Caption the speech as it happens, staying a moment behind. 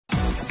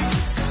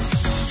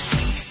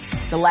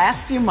The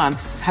last few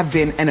months have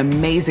been an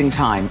amazing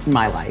time in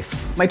my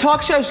life. My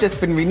talk show's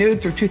just been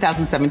renewed through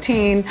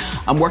 2017.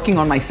 I'm working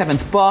on my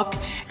 7th book,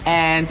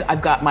 and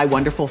I've got my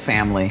wonderful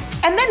family.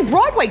 And then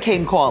Broadway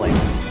came calling.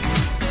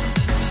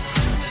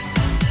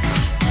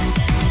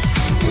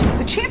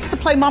 The chance to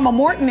play Mama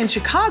Morton in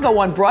Chicago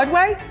on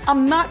Broadway,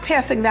 I'm not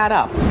passing that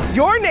up.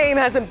 Your name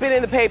hasn't been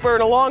in the paper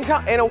in a long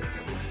time.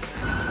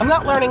 I'm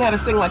not learning how to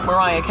sing like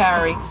Mariah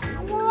Carey.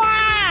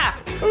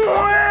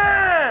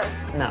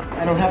 No,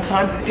 I don't have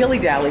time to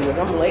dilly-dally with.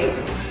 I'm late.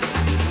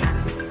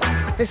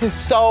 This is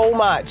so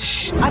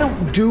much. I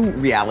don't do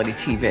reality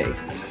TV,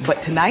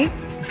 but tonight,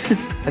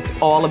 it's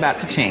all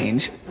about to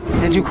change.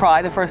 Did you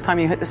cry the first time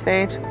you hit the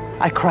stage?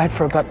 I cried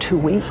for about 2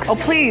 weeks. Oh,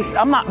 please,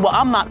 I'm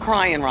not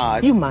crying,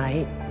 Roz. You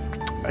might.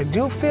 I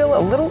do feel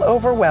a little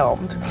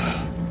overwhelmed.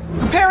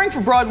 Preparing for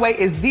Broadway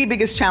is the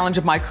biggest challenge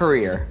of my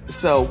career,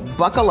 so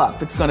buckle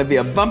up. It's gonna be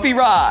a bumpy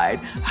ride.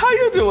 How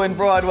you doing,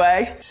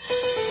 Broadway?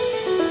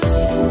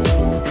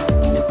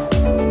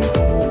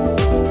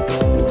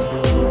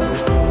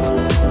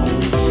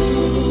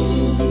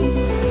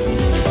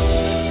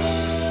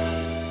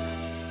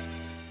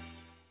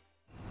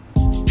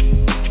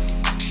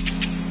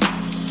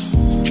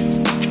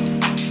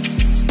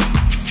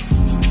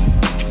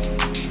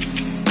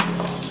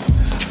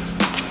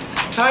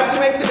 Time to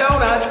make the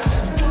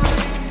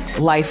donuts.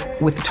 Life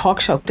with the talk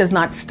show does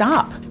not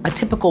stop. A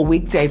typical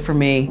weekday for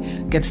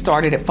me gets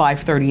started at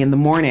 5:30 in the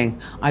morning.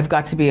 I've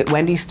got to be at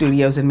Wendy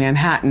Studios in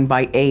Manhattan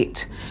by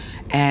 8,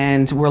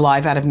 and we're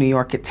live out of New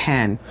York at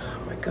 10.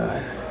 Oh my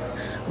God,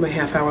 I'm a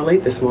half hour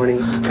late this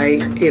morning. I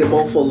ate a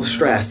bowl full of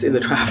stress in the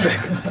traffic.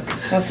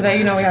 Well, today,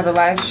 you know, we have the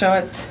live show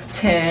at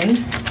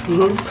 10,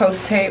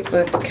 post-tape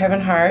with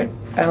Kevin Hart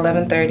at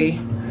 11:30.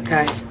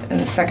 Okay. And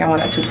the second one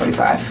at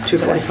 2:45.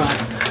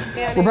 2:45.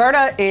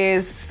 Roberta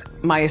is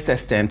my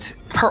assistant.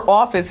 Her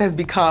office has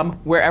become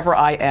wherever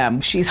I am.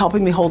 She's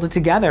helping me hold it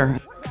together.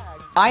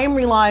 I am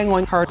relying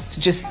on her to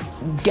just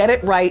get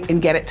it right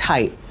and get it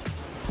tight.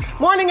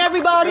 Morning,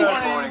 everybody.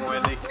 Good morning,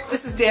 Wendy.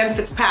 This is Dan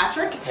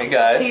Fitzpatrick. Hey,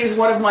 guys. He is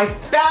one of my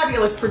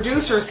fabulous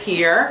producers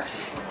here.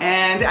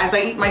 And as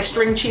I eat my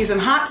string cheese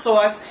and hot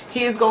sauce,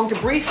 he is going to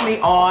brief me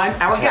on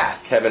our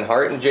guests. Kevin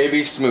Hart and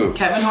JB Smoot.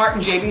 Kevin Hart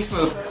and JB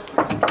Smoot.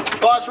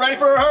 Boss, ready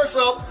for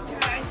rehearsal?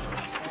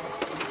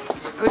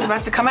 I was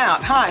about to come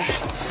out. Hi.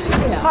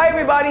 Hi,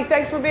 everybody.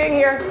 Thanks for being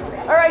here.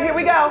 All right, here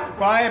we go.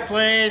 Quiet,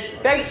 please.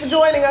 Thanks for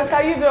joining us.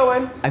 How you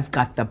doing? I've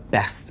got the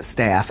best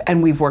staff,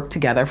 and we've worked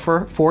together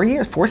for 4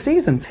 years, 4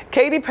 seasons.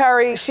 Katy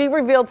Perry, she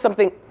revealed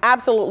something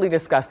absolutely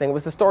disgusting. It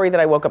was the story that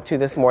I woke up to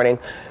this morning.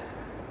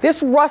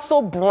 This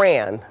Russell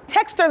Brand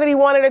texted her that he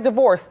wanted a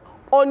divorce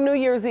on New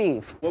Year's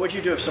Eve. What would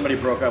you do if somebody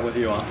broke up with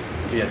you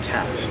via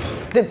text?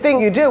 The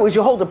thing you do is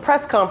you hold a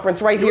press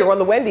conference right here on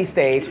the Wendy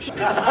stage.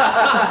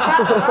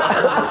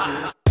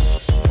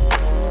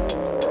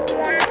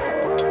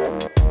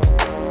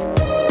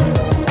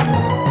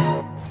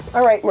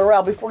 All right,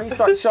 Morel, before you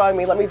start showing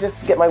me, let me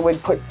just get my wig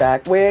put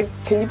back. Wig,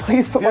 can you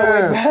please put my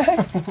wig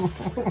back?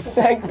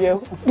 Thank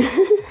you.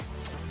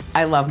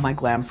 I love my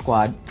glam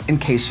squad, in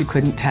case you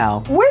couldn't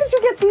tell. Where did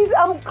you get these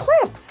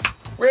clips?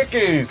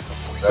 Ricky's.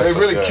 They're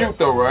really cute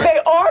though, right? They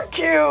are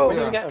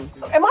cute. Yeah.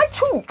 Am I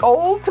too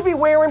old to be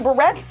wearing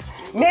barrettes?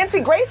 Nancy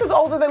Grace is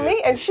older than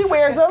me and she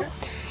wears them.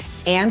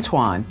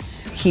 Antoine,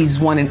 he's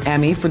won an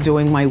Emmy for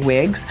doing my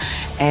wigs,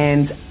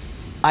 and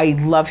I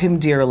love him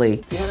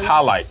dearly.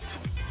 Highlight.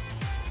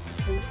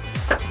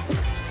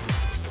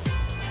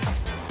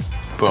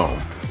 Boom.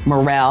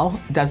 Morel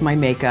does my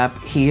makeup.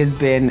 He has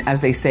been, as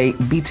they say,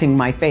 beating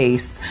my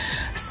face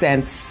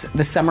since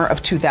the summer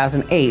of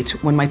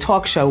 2008, when my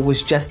talk show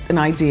was just an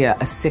idea,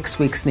 a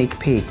 6-week sneak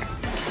peek.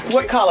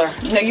 What color?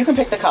 No, you can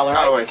pick the color.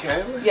 Oh, I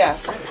can?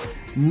 Yes.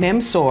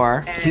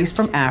 Memsor, he's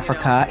from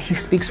Africa. He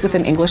speaks with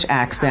an English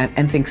accent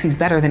and thinks he's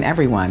better than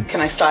everyone.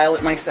 Can I style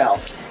it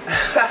myself?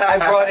 I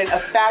brought in a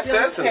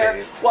fabulous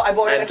pair. Well, I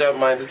bought I don't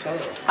mind at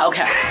all.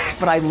 Okay.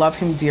 But I love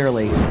him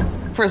dearly.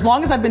 For as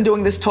long as I've been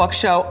doing this talk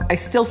show, I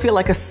still feel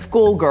like a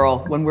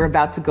schoolgirl when we're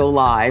about to go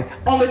live.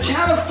 On the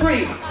count of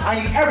 3,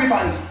 I need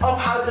everybody up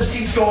out of their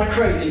seats going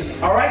crazy,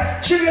 all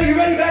right? Jimmy, are you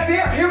ready back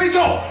there? Here we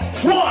go.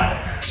 1,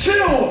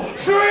 2,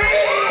 3!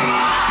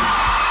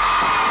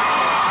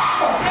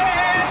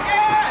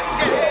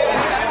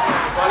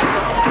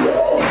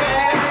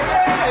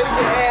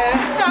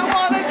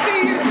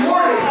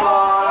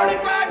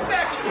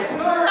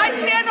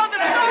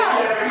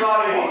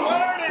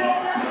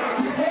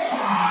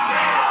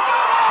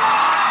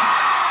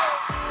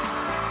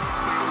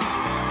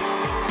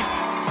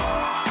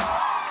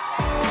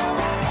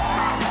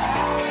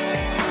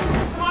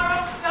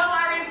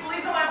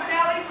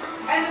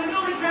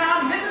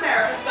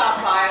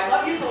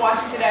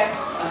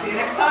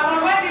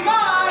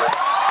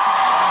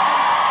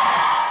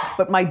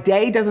 But my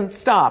day doesn't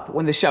stop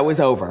when the show is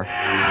over. Okay.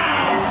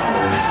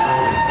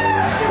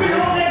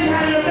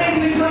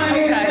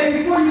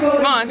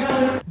 Come on.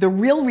 The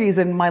real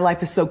reason my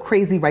life is so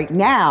crazy right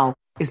now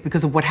is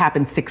because of what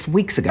happened 6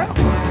 weeks ago.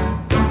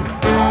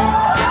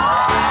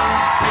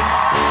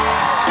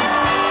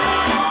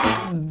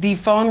 The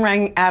phone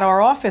rang at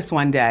our office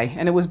one day,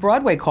 and it was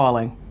Broadway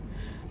calling.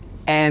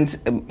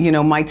 And, you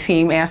know, my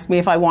team asked me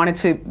if I wanted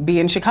to be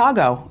in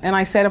Chicago, and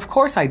I said, of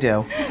course I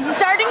do.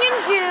 Starting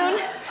in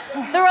June,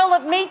 the role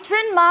of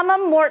Matron Mama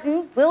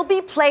Morton will be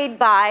played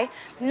by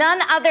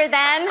none other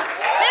than Miss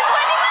Wendy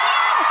Williams!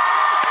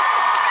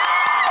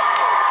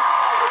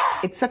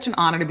 It's such an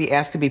honor to be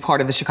asked to be part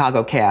of the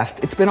Chicago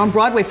cast. It's been on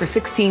Broadway for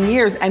 16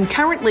 years, and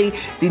currently,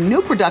 the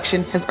new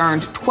production has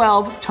earned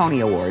 12 Tony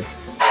Awards.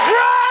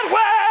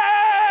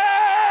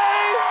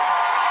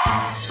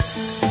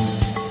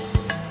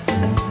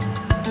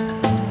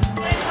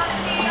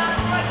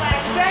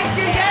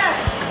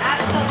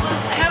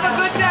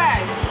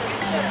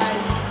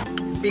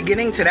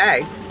 Beginning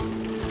today,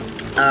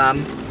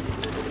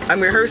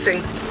 I'm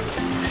rehearsing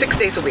 6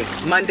 days a week.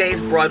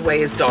 Mondays, Broadway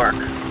is dark,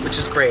 which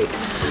is great.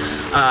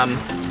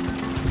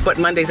 But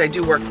Mondays I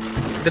do work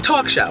the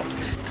talk show.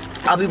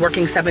 I'll be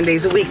working 7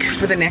 days a week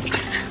for the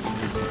next,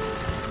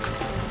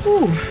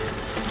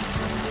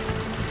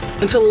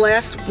 until the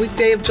last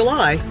weekday of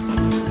July.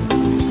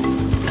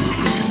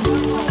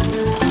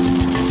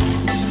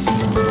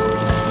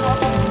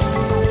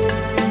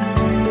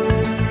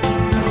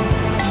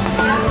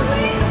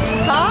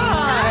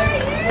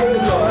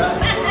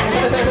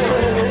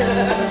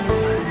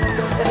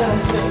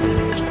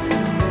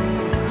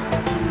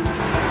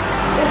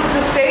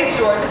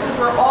 This is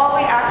where all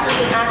the actors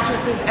and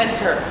actresses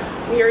enter.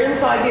 We are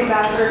inside the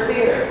Ambassador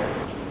Theater.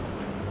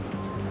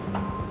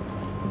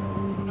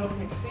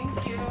 Okay,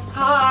 thank you.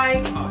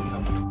 Hi.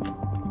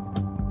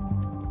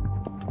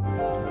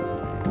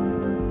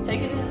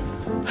 Take it in.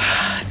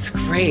 It's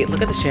great.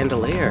 Look at the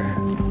chandelier.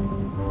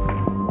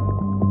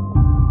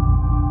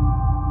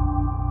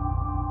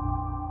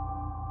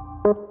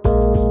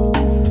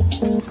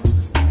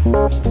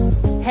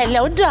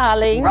 Hello,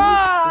 darling.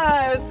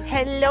 Roz!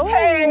 Hello.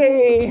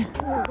 Hey!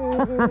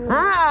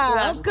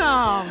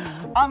 Welcome.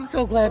 I'm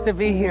so glad to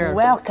be here.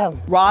 Welcome.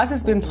 Roz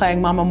has been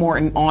playing Mama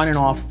Morton on and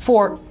off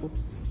for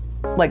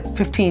like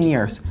 15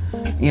 years,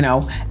 you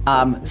know?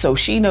 So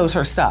she knows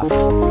her stuff.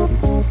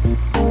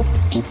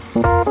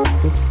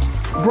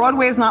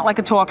 Broadway is not like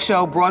a talk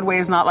show. Broadway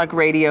is not like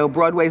radio.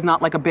 Broadway is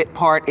not like a bit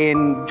part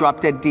in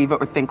Drop Dead Diva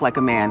or Think Like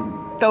a Man.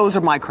 Those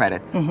are my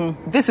credits.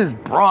 This is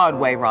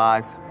Broadway,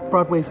 Roz.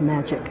 Broadway's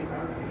magic.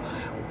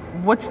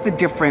 What's the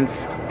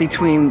difference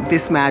between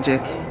this magic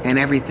and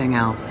everything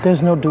else?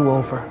 There's no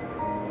do-over.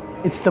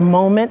 It's the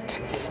moment,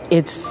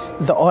 it's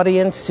the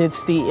audience,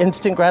 it's the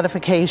instant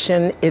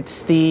gratification,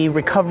 it's the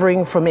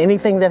recovering from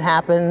anything that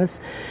happens.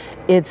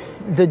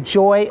 It's the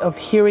joy of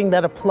hearing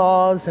that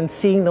applause and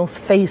seeing those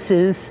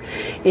faces.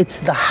 It's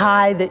the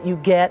high that you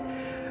get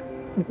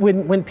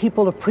when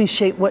people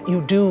appreciate what you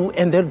do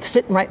and they're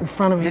sitting right in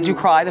front of you. Did you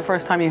cry the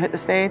first time you hit the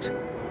stage?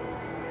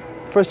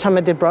 First time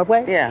I did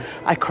Broadway? Yeah.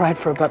 I cried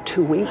for about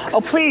 2 weeks. Oh,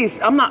 please,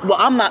 I'm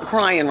not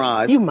crying,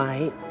 Roz. You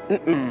might.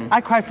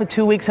 I cried for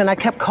 2 weeks and I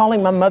kept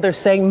calling my mother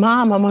saying,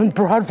 Mom, I'm on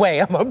Broadway,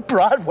 I'm on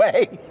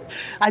Broadway.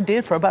 I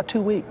did for about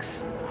 2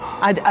 weeks.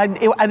 I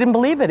didn't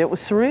believe it, it was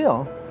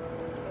surreal.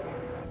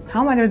 How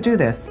am I gonna do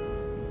this?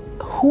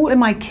 Who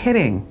am I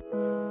kidding?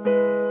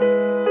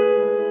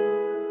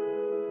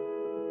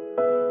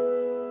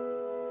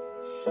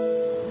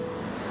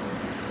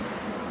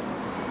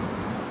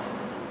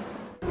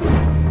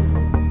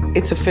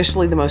 It's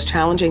officially the most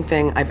challenging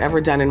thing I've ever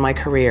done in my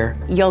career.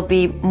 You'll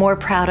be more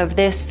proud of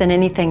this than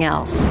anything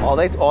else. All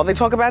they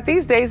talk about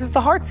these days is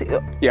the heart.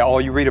 Yeah, all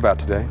you read about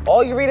today.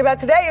 All you read about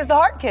today is the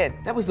heart kid.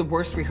 That was the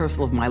worst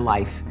rehearsal of my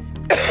life.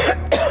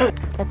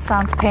 It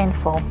sounds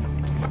painful.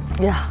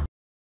 Yeah.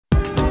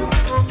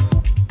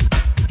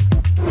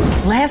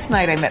 Last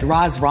night I met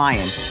Roz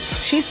Ryan.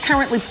 She's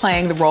currently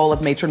playing the role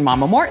of Matron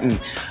Mama Morton.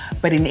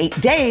 But in 8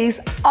 days,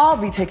 I'll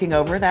be taking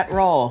over that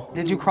role.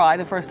 Did you cry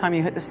the first time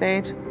you hit the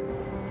stage?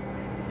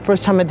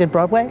 First time I did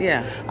Broadway?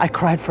 Yeah. I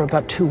cried for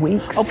about 2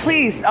 weeks. Oh,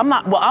 please, I'm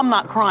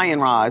not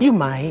crying, Roz. You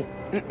might.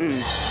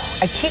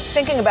 I keep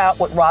thinking about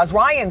what Roz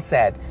Ryan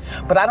said,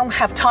 but I don't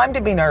have time to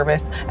be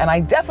nervous, and I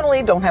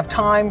definitely don't have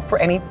time for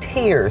any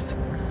tears.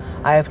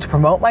 I have to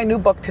promote my new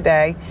book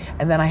today,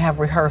 and then I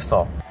have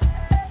rehearsal.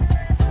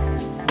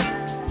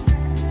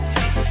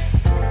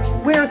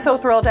 We're so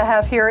thrilled to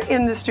have here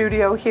in the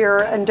studio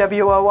here in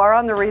WOR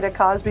on the Rita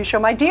Cosby Show,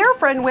 my dear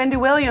friend Wendy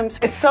Williams.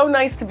 It's so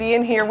nice to be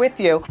in here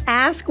with you.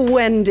 Ask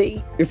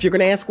Wendy. If you're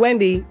gonna ask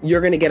Wendy, you're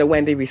gonna get a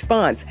Wendy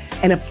response.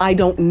 And if I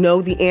don't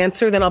know the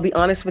answer, then I'll be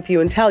honest with you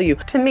and tell you.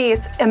 To me,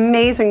 it's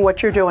amazing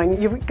what you're doing.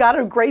 You've got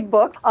a great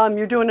book.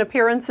 You're doing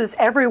appearances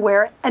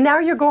everywhere, and now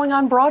you're going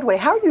on Broadway.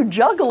 How are you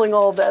juggling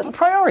all this?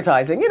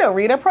 Prioritizing, you know,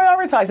 Rita,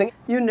 prioritizing.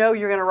 You know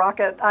you're gonna rock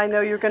it. I know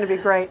you're gonna be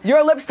great.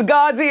 Your lips to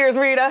God's ears,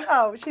 Rita.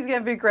 Oh, she's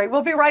gonna be great.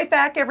 We'll be right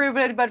back,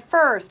 everybody, but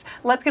first,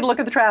 let's get a look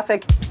at the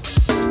traffic.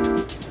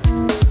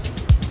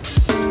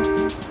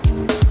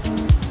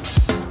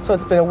 So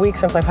it's been a week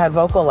since I've had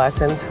vocal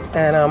lessons,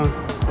 and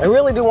I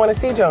really do want to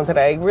see Joan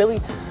today.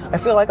 I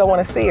feel like I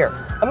want to see her.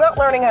 I'm not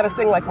learning how to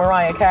sing like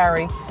Mariah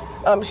Carey.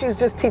 She's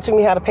just teaching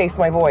me how to pace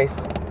my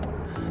voice.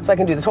 So I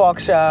can do the talk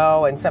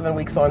show and 7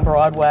 weeks on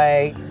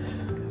Broadway.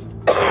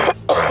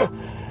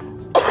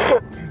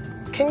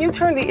 can you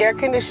turn the air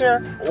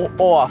conditioner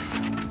off?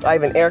 I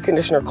have an air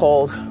conditioner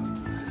cold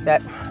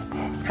that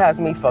has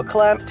me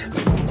verklempt.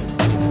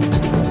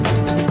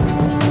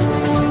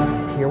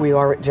 Here we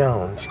are at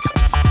Jones.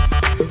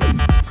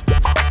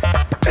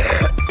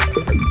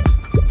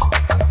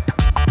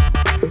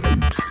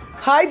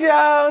 Hi,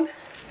 Joan.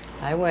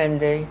 Hi,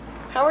 Wendy.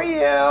 How are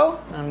you?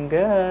 I'm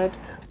good.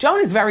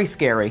 Joan is very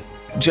scary.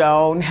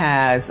 Joan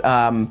has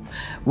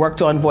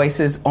worked on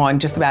voices on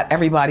just about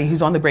everybody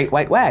who's on the Great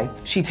White Way.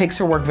 She takes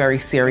her work very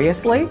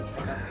seriously.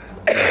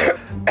 This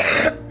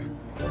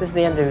is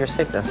the end of your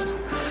sickness.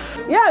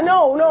 Yeah,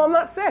 no, I'm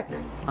not sick.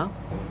 Oh.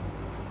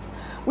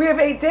 We have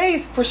 8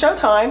 days for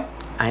showtime.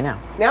 I know.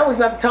 Now is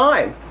not the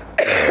time.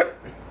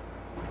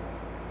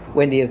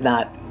 Wendy has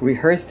not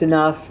rehearsed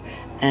enough,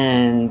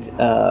 and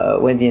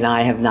Wendy and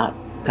I have not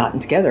gotten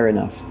together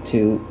enough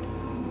to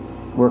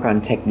work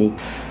on technique.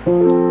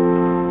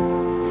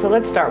 So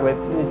let's start with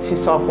the too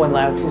soft, one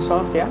loud, too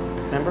soft, yeah?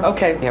 Remember?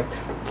 Okay. Yep.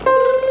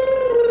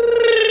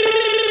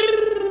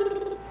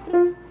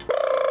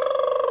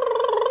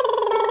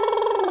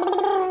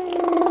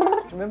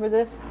 Remember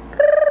this?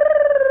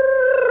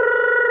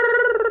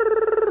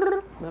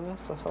 Remember?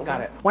 So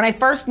Got it. When I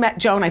first met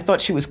Joan, I thought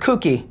she was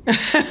kooky.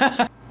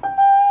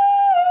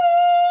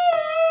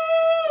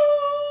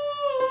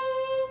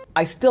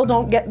 I still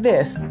don't get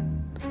this,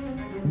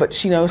 but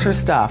she knows her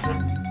stuff.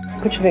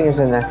 Put your fingers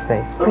in that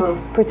space.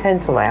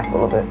 Pretend to laugh a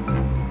little bit.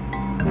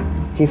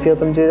 Do you feel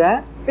them do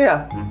that?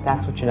 Yeah.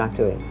 That's what you're not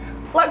doing.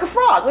 Like a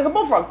frog, like a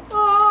bullfrog.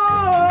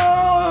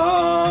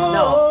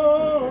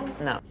 No.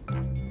 No.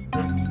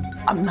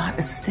 I'm not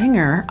a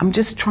singer. I'm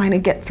just trying to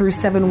get through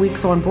 7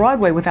 weeks on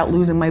Broadway without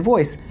losing my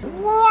voice.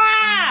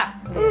 Wah!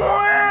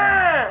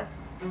 Wah!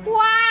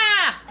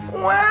 Wah!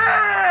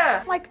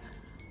 Wah! Like,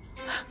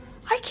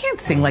 I can't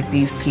sing like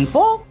these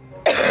people.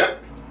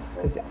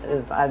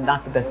 It's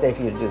not the best day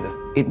for you to do this.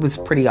 It was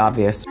pretty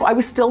obvious. I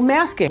was still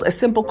masking a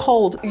simple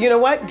cold. You know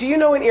what? Do you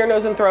know an ear,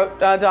 nose, and throat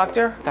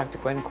doctor? Dr.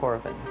 Gwen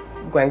Corvin.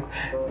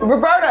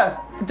 Roberta,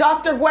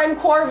 Dr. Gwen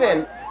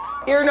Corvin,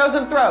 ear, nose,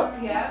 and throat.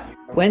 Yeah.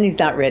 Wendy's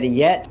not ready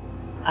yet.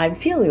 I'm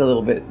feeling a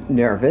little bit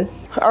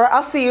nervous. All right,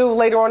 I'll see you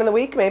later on in the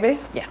week, maybe.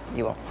 Yeah,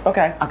 you will.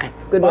 Okay. Okay.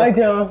 Goodbye,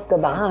 Joan.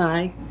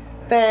 Goodbye.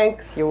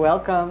 Thanks. You're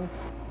welcome.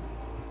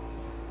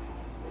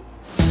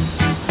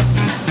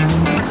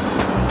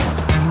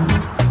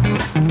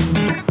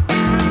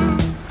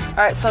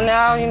 All right, so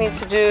now you need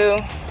to do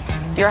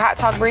your hot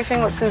talk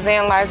briefing with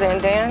Suzanne, Liza,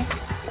 and Dan.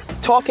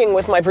 Talking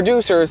with my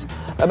producers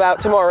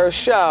about tomorrow's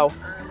show.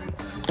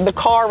 The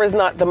car is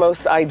not the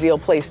most ideal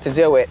place to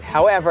do it.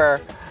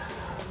 However,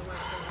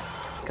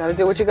 gotta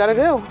do what you gotta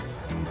do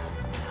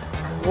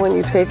when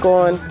you take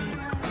on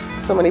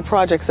so many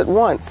projects at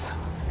once.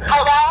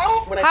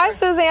 Hello? Hi,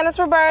 Suzanne. It's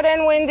Roberta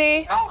and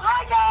Wendy. Oh,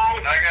 hi,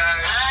 guys. Hi,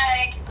 guys.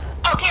 Hi.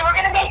 Okay, we're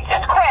gonna make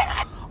this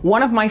quick.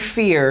 One of my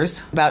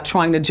fears about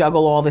trying to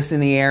juggle all this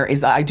in the air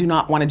is I do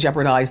not want to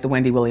jeopardize the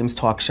Wendy Williams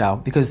talk show,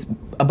 because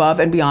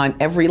above and beyond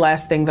every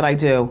last thing that I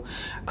do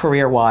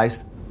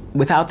career-wise,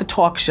 without the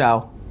talk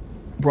show,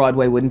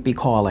 Broadway wouldn't be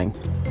calling.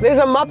 There's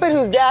a Muppet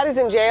whose dad is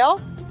in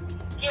jail?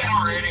 Yeah,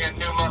 we're creating a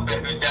new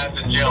Muppet whose dad's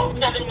in jail.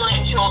 7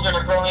 million children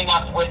are growing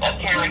up with a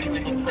parent who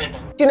is in prison.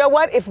 You know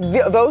what? If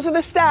those are the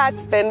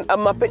stats, then a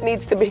Muppet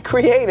needs to be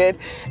created,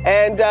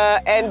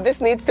 and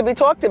this needs to be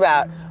talked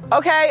about.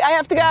 Okay, I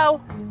have to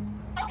go.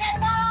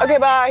 Okay,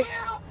 bye.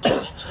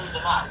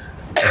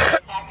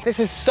 This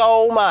is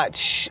so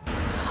much.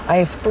 I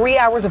have 3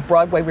 hours of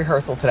Broadway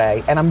rehearsal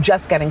today, and I'm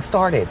just getting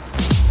started.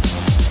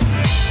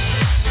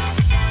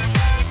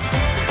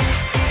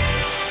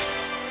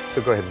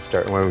 So go ahead and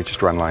start. Why don't we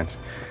just run lines?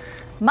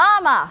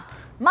 Mama,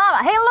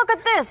 hey, look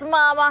at this,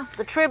 Mama.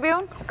 The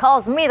Tribune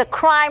calls me the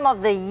crime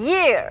of the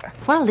year.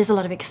 Well, there's a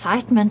lot of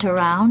excitement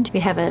around. We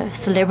have a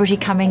celebrity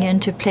coming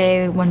in to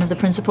play one of the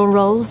principal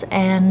roles,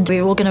 and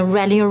we're all gonna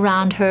rally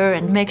around her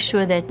and make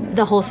sure that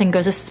the whole thing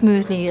goes as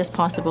smoothly as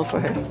possible for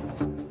her.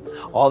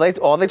 All they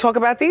talk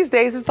about these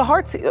days is the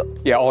heart.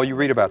 Yeah, all you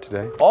read about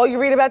today. All you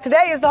read about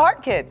today is the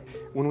heart kid.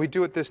 When we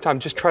do it this time,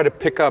 just try to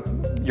pick up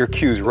your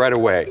cues right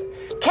away.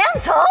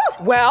 Canceled?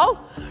 Well,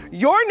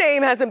 your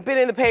name hasn't been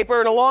in the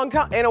paper in a long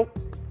time.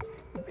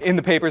 In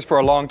the papers for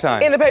a long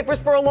time. In the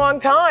papers for a long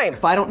time.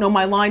 If I don't know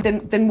my line,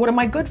 then what am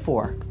I good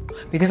for?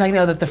 Because I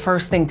know that the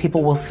first thing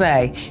people will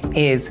say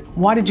is,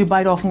 why did you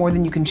bite off more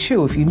than you can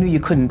chew if you knew you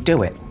couldn't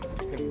do it?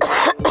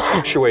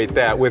 Punctuate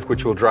that with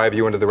which will drive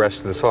you into the rest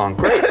of the song.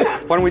 Great.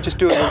 Why don't we just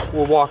do it?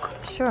 We'll walk.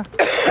 Sure.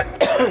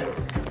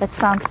 That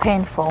sounds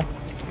painful.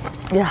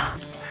 Yeah.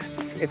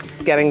 It's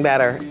getting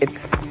better.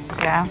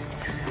 Yeah.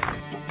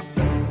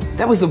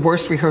 That was the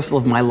worst rehearsal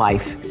of my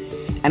life.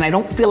 And I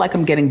don't feel like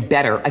I'm getting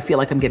better. I feel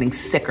like I'm getting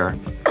sicker.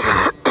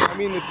 I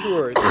mean the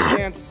tour. You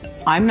can't.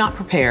 I'm not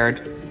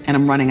prepared, and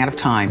I'm running out of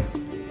time.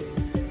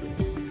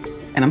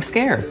 And I'm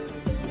scared.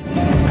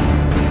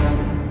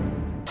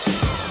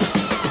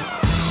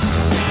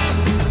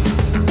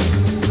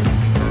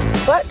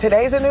 But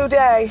today's a new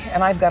day,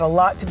 and I've got a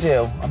lot to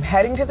do. I'm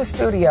heading to the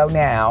studio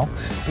now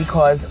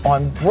because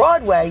on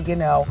Broadway, you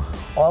know,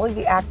 all of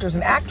the actors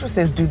and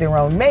actresses do their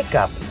own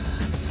makeup.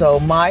 So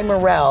my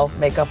Morel,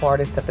 makeup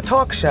artist at the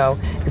talk show,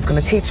 is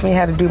gonna teach me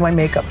how to do my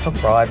makeup for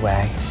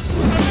Broadway.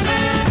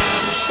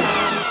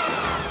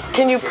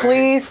 Can you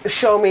please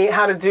show me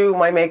how to do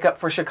my makeup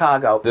for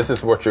Chicago? This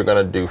is what you're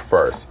gonna do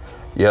first.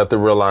 You have to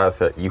realize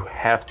that you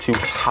have to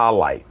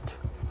highlight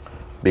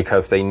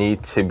because they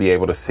need to be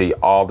able to see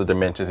all the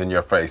dimensions in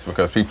your face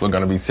because people are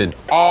gonna be sitting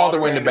all the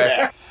way in the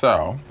back.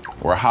 So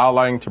we're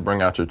highlighting to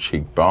bring out your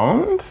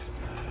cheekbones.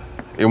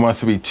 It wants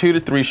to be 2 to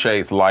 3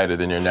 shades lighter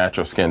than your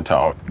natural skin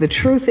tone. The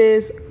truth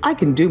is, I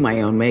can do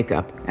my own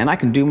makeup and I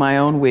can do my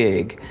own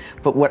wig.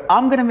 But what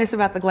I'm gonna miss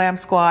about the Glam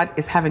Squad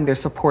is having their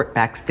support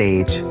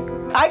backstage.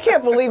 I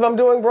can't believe I'm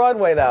doing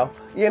Broadway though.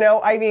 You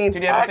know, I mean,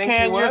 Did you ever think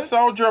you would? You're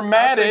so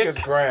dramatic. I think it's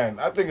grand.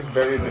 I think it's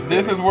very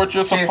This is what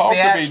you're supposed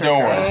to be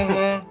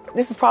doing.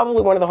 This is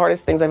probably one of the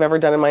hardest things I've ever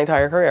done in my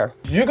entire career.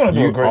 You're gonna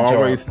do a great job. You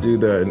always do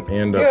that and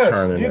end up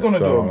turning you're gonna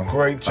do a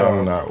great job.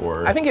 I'm not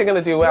worried. I think you're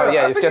gonna do well.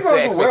 Yeah, I it's think just you're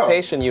the gonna do well.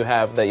 expectation you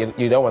have that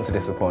you don't want to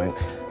disappoint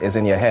is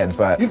in your head.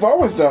 But You've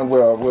always done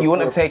well. you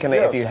wouldn't have taken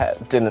it if you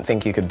didn't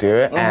think you could do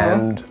it,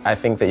 and I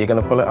think that you're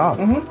gonna pull it off.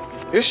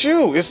 It's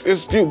you. It's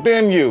you.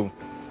 Being you.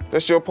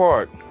 That's your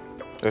part.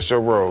 That's your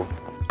role.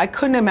 I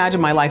couldn't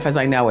imagine my life as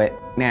I know it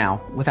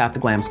now without the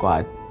Glam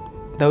Squad.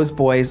 Those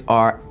boys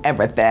are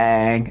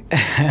everything.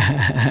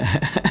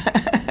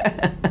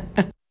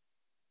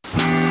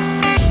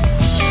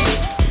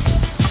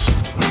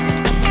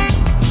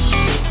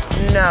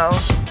 No.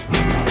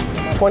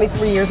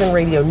 23 years in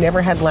radio,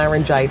 never had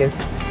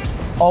laryngitis.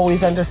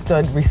 Always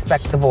understood,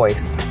 respect the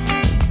voice.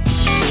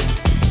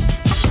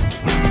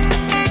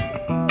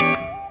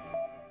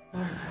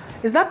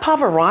 Is that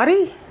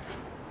Pavarotti?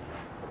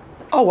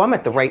 Oh, I'm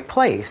at the right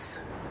place.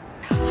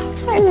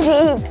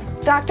 Indeed,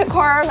 Dr.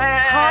 Corbin.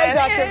 Hi,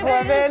 Dr.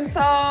 Corbin.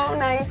 So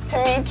nice to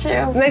meet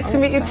you. Nice to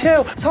meet you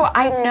too. So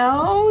I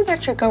know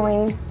that you're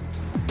going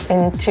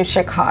into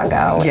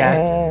Chicago.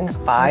 Yes, in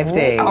 5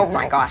 days. Oh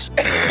my gosh.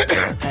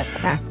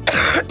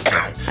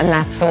 And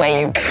that's the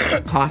way you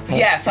cough.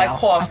 Yes, I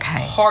cough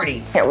hearty.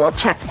 Here, we'll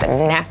check the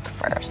neck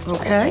first.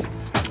 Okay.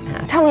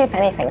 Tell me if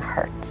anything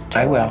hurts.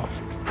 I will.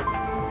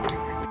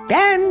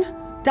 Then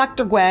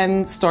Dr.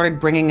 Gwen started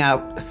bringing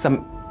out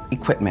some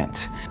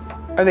equipment.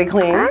 Are they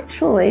clean?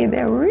 Actually,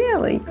 they're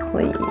really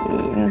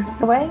clean.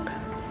 Away.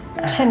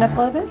 Chin up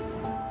a little bit.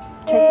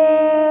 Take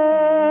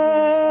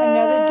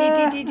another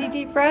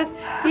deep breath.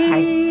 I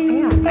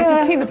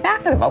can see the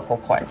back of the vocal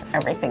cords.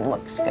 Everything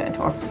looks good,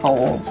 or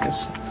folds, we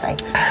should say.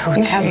 Oh,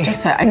 you have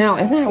just I know,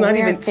 isn't that it's a not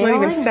weird even,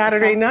 feeling? It's not even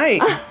Saturday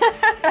night.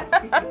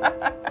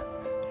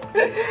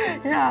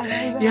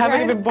 Yeah. You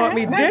haven't even bought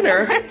me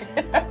dinner.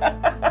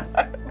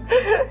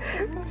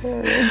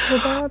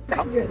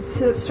 Good.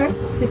 Sit up straight.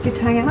 Stick your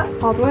tongue out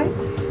all the way.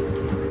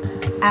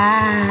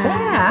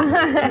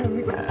 Yeah.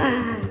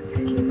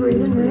 Just keep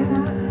breathing.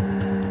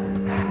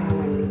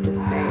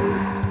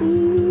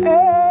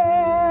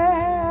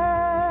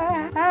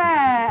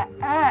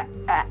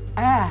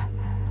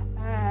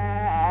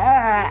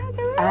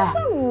 There's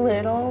a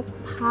little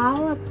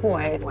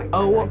polypoid.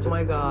 Oh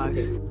my gosh.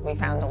 We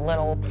found a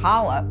little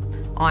polyp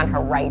on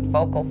her right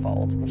vocal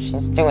fold.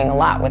 She's doing a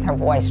lot with her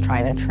voice,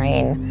 trying to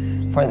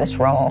train for this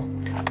role.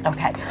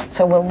 Okay,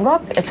 so we'll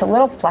look, it's a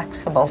little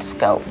flexible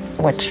scope,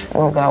 which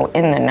will go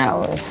in the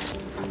nose.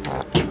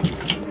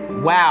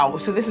 Wow,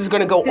 so this is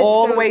gonna go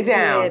all the way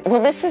down.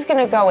 Well, this is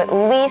gonna go at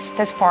least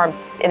as far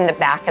in the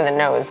back of the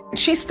nose.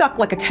 She stuck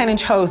like a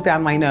 10-inch hose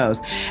down my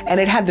nose, and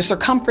it had the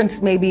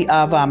circumference maybe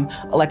of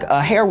like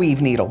a hair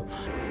weave needle.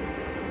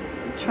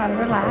 Try to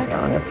relax. This is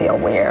going to feel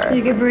weird.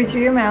 You can breathe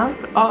through your mouth.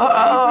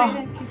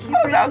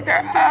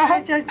 Doctor.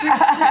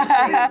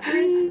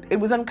 It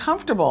was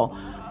uncomfortable,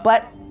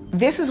 but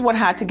this is what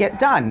had to get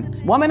done.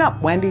 Woman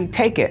up, Wendy,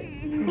 take it.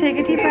 Take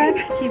a deep breath.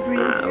 Keep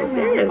breathing through your mouth.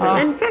 There is an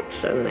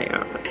infection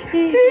there.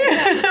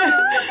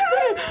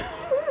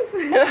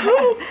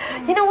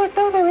 You know what,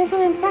 though? There is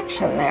an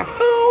infection there.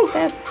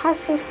 There's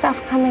pussy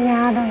stuff coming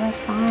out of the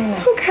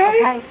sinus.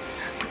 Okay.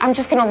 I'm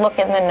just going to look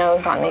in the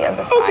nose on the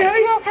other side. Okay.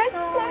 You okay?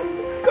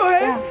 Go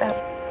ahead.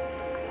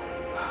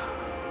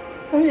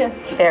 Yes.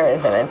 There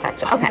is an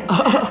infection. Okay.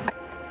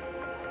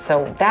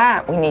 So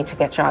that, we need to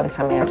get you on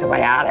some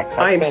antibiotics.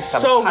 I am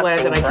so glad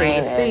that I came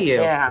to see drainage.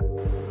 you. Yeah.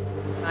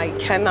 I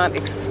cannot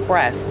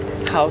express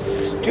how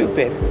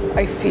stupid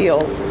I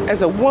feel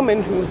as a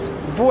woman whose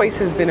voice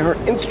has been her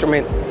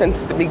instrument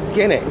since the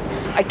beginning.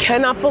 I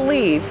cannot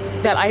believe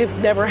that I have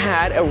never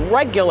had a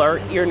regular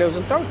ear, nose,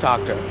 and throat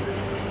doctor.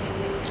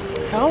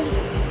 So,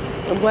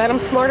 I'm glad I'm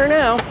smarter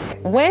now.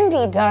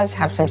 Wendy does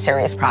have some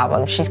serious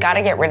problems. She's got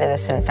to get rid of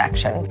this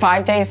infection.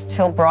 5 days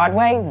till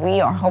Broadway,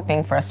 we are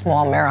hoping for a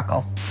small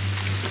miracle.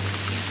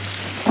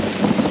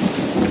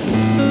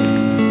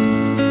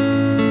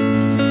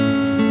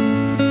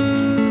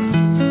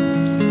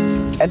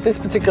 At this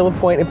particular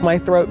point, if my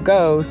throat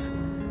goes,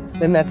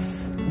 then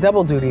that's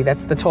double duty.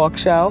 That's the talk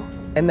show,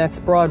 and that's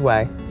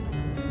Broadway.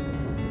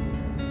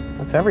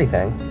 That's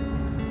everything,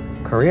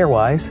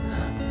 career-wise.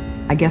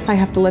 I guess I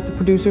have to let the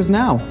producers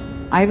know.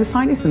 I have a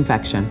sinus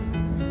infection.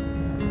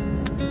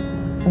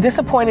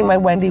 Disappointing my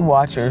Wendy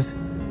watchers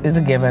is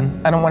a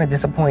given. I don't want to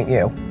disappoint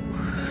you.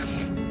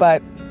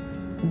 But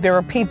there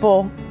are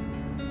people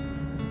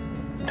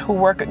who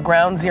work at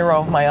ground zero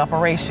of my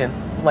operation,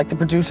 like the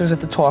producers at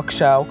the talk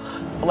show,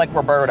 like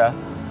Roberta,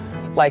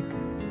 like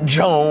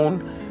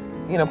Joan,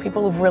 you know,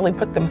 people who've really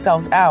put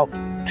themselves out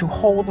to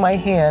hold my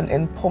hand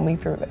and pull me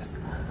through this.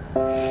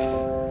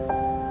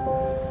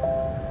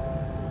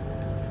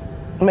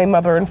 My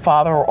mother and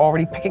father are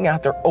already picking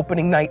out their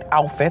opening night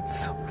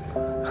outfits.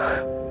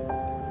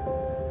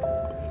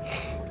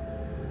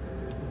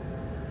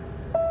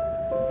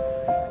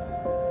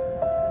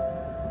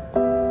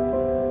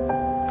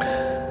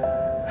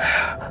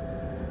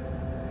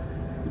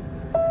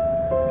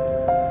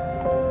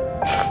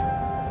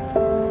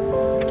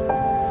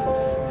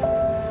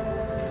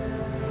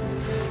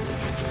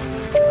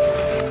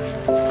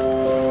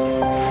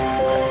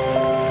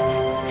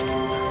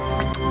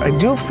 I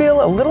do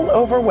feel a little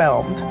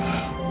overwhelmed.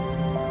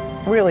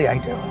 Really, I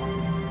do.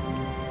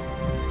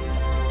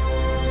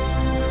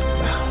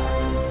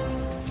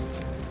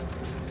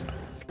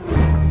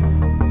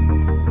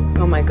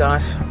 Oh my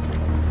gosh,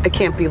 I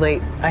can't be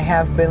late. I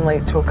have been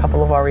late to a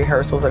couple of our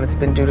rehearsals and it's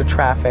been due to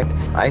traffic.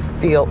 I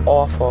feel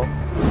awful.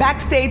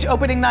 Backstage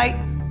opening night,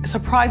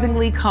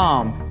 surprisingly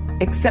calm,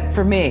 except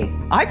for me.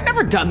 I've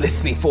never done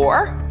this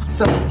before.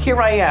 So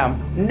here I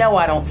am. No,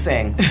 I don't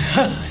sing.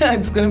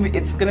 It's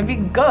gonna be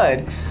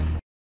good.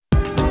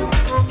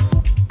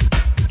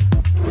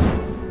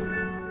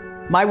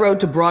 My road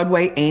to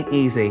Broadway ain't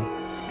easy.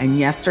 And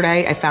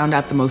yesterday I found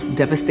out the most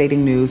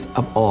devastating news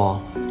of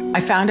all.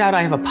 I found out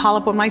I have a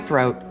polyp on my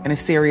throat and a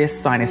serious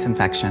sinus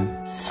infection.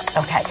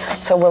 Okay,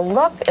 so we'll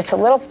look, it's a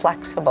little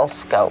flexible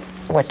scope,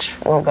 which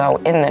will go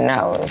in the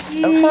nose.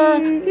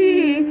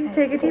 Okay.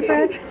 Take a deep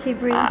breath. Keep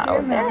breathing.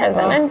 Oh, there is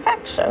an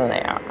infection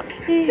there.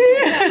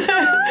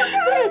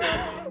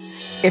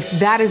 If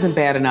that isn't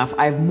bad enough,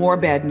 I have more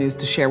bad news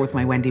to share with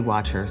my Wendy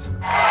watchers.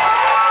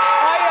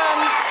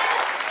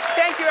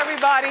 Thank you,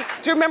 everybody.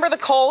 Do you remember the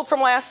cold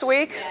from last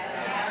week?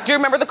 Do you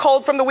remember the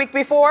cold from the week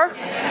before?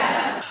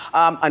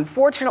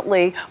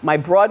 Unfortunately, my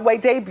Broadway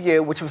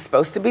debut, which was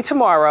supposed to be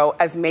tomorrow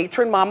as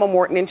Matron Mama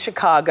Morton in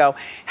Chicago,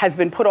 has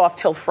been put off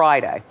till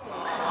Friday.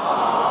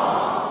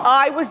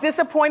 I was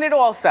disappointed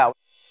also.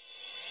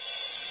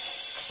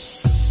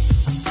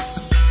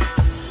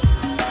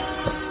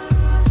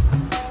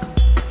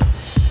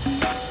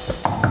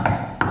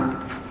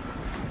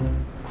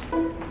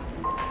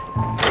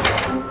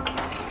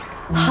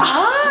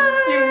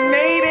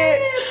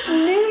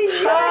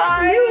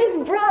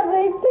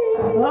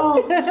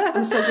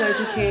 I'm so glad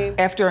you came.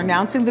 After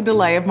announcing the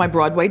delay of my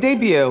Broadway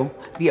debut,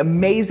 the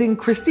amazing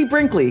Christy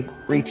Brinkley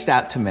reached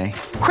out to me.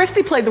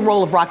 Christy played the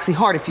role of Roxy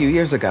Hart a few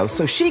years ago,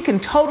 so she can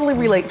totally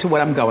relate to what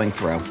I'm going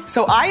through.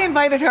 So I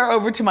invited her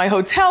over to my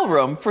hotel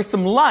room for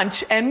some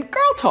lunch and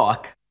girl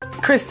talk.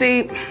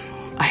 Christy,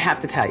 I have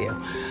to tell you,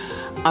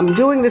 I'm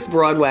doing this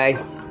Broadway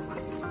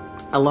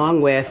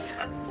along with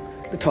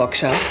the talk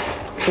show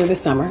through the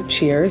summer.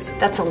 Cheers.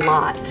 That's a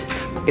lot.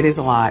 It is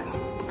a lot.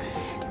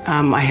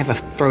 I have a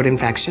throat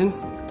infection.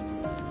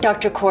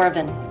 Dr.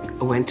 Corvin.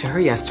 I went to her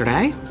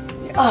yesterday.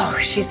 Oh,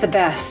 she's the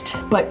best.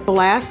 But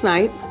last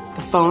night,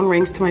 the phone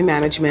rings to my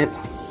management.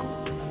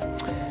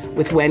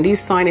 With Wendy's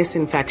sinus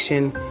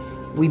infection,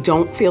 we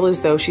don't feel as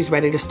though she's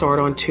ready to start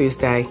on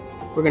Tuesday.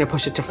 We're gonna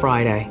push it to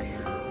Friday.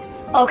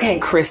 Okay.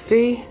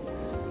 Christy,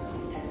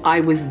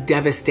 I was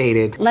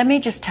devastated. Let me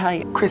just tell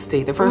you.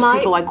 Christy, the first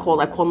people I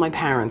called my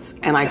parents,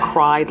 and I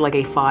cried like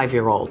a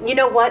 5-year-old. You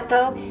know what,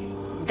 though?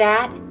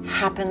 That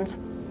happens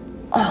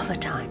all the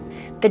time.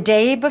 The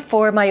day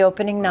before my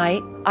opening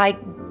night, I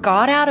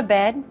got out of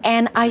bed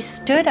and I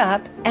stood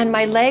up and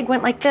my leg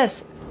went like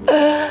this.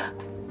 And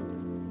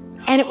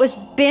it was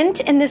bent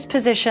in this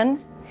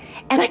position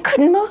and I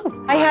couldn't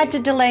move. I had to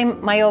delay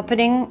my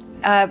opening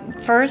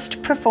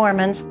first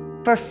performance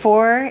for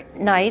 4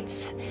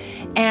 nights.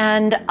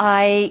 And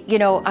I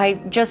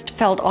just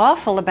felt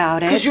awful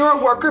about it. Because you're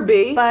a worker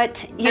bee.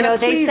 But,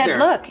 they said,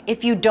 look,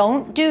 if you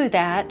don't do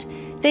that,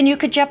 then you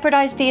could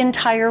jeopardize the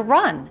entire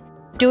run.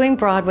 Doing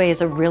Broadway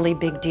is a really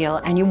big deal,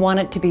 and you want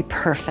it to be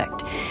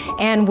perfect.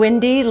 And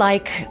Wendy,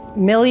 like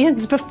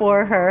millions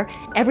before her,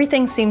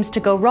 everything seems to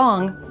go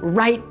wrong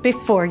right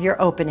before your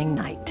opening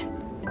night.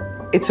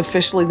 It's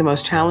officially the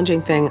most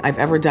challenging thing I've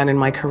ever done in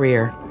my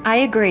career. I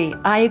agree,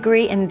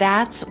 and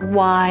that's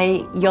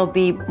why you'll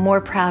be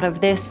more proud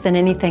of this than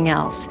anything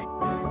else.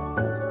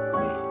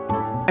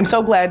 I'm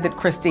so glad that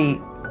Christy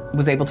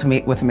was able to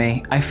meet with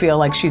me. I feel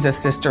like she's a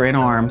sister in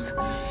arms.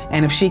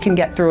 And if she can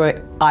get through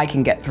it, I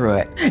can get through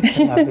it.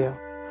 I love you.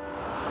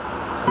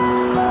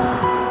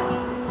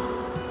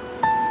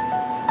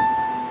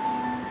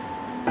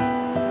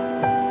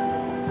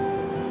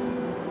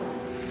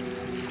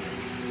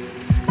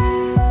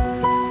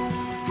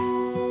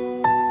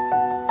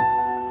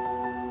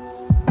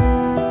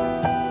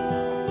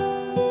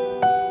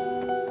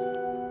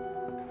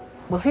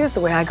 Well, here's the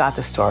way I got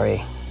the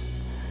story.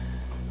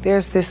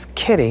 There's this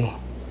kitty.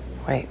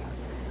 Wait.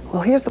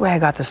 Well, here's the way I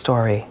got the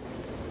story.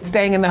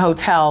 Staying in the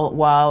hotel,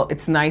 while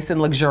it's nice and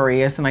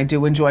luxurious and I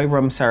do enjoy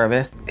room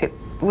service, it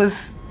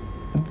was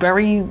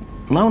very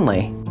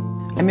lonely.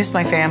 I miss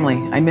my family.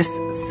 I miss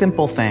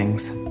simple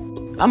things.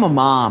 I'm a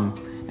mom,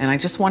 and I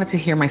just wanted to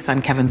hear my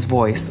son Kevin's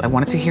voice. I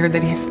wanted to hear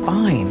that he's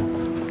fine.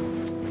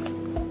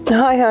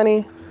 Hi,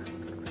 honey.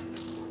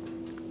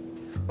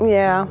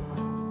 Yeah.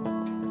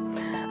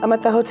 I'm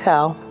at the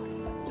hotel.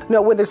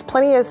 No, where there's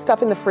plenty of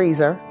stuff in the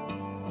freezer,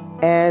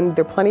 and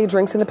there are plenty of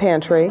drinks in the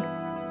pantry.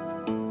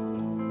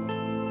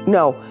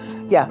 No,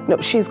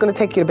 she's gonna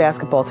take you to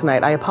basketball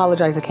tonight. I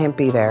apologize, I can't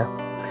be there.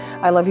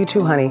 I love you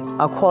too, honey.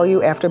 I'll call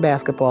you after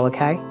basketball,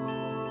 okay?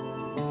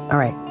 All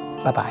right,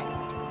 bye-bye.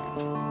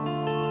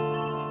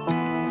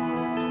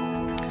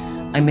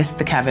 I miss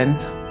the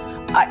Kevins.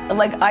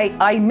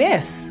 I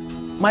miss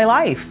my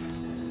life.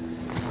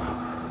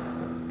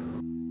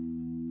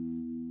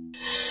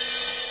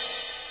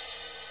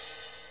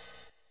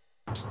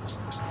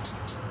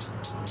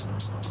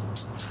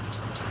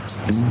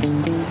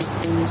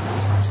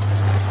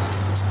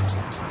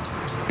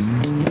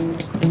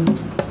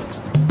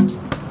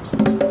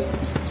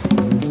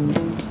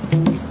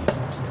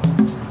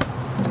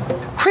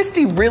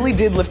 Christy really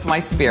did lift my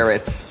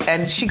spirits,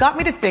 and she got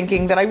me to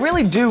thinking that I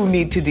really do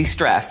need to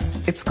de-stress.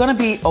 It's gonna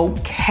be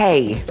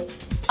okay.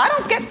 I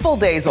don't get full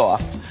days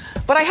off,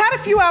 but I had a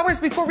few hours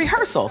before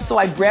rehearsal, so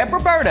I grabbed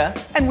Roberta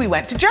and we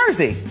went to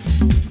Jersey.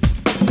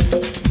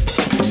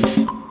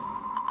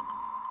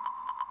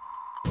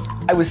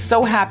 I was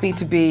so happy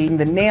to be in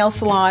the nail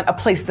salon, a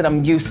place that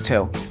I'm used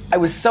to. I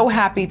was so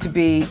happy to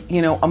be,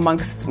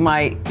 amongst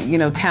my,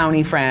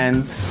 townie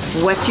friends.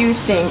 What do you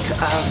think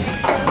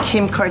of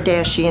Kim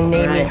Kardashian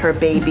naming her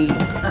baby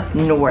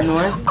North?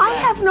 I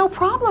have no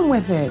problem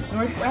with it.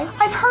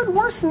 Northwest? I've heard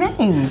worse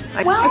names.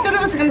 I thought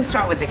it was going to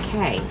start with a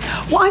K.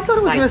 Well, I thought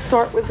it was going to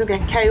start with a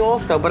K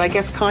also, but I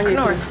guess Kanye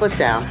put his foot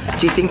down.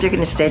 Do you think they're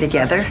going to stay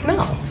together?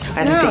 No.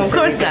 I don't think so. Of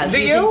course not. Do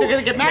you think they're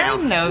going to get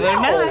married? No, they're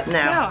not.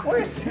 No. Of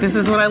course. This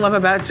is what I love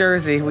about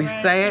Jersey. We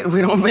say it,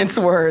 we don't mince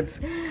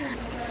words.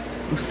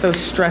 I'm so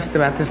stressed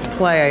about this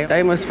play. I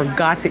almost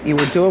forgot that you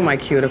were doing my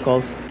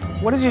cuticles.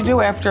 What did you do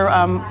after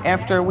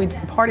we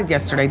partied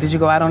yesterday? Did you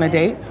go out on a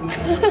date?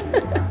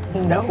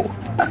 No.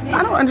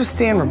 I don't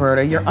understand,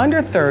 Roberta. You're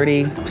under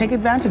 30. Take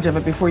advantage of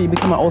it before you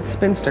become an old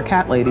spinster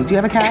cat lady. Do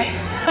you have a cat?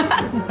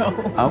 No.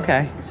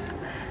 Okay.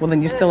 Well,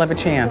 then you still have a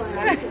chance.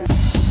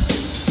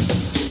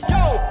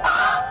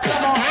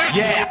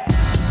 Yeah.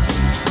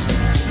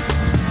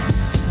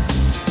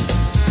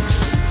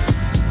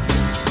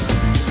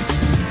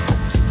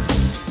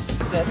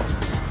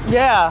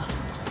 Yeah.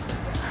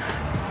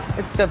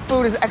 The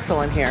food is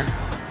excellent here.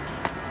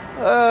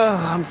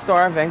 I'm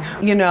starving.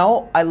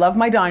 I love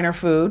my diner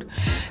food.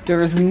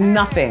 There is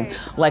nothing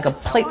like a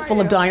plate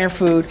full of diner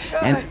food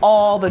and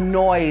all the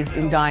noise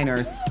in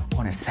diners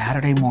on a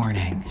Saturday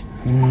morning.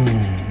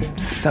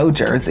 So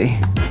Jersey.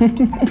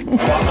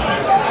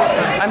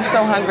 I'm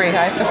so hungry.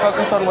 I have to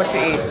focus on what to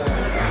eat.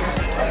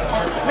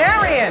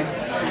 Marion!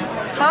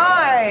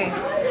 Hi!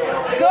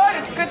 Good,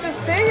 it's good to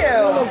see you.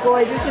 Oh,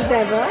 gorgeous as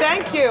ever.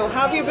 Thank you.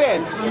 How have you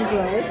been? I'm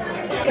good.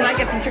 Can I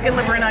get some chicken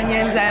liver and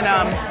onions and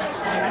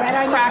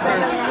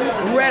crackers?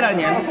 Red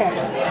onions. Okay.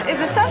 Is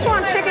the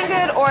Szechuan chicken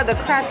good or the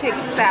crab cake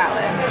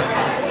salad?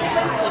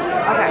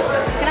 Okay.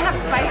 Can I have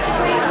spicy,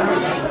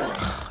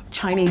 please?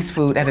 Chinese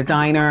food at a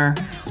diner.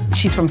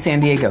 She's from San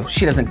Diego.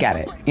 She doesn't get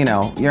it.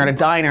 You're at a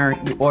diner,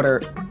 you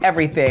order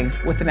everything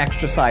with an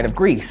extra side of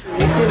grease. You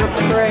look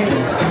great.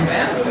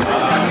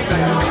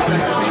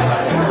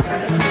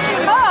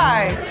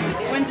 Hi.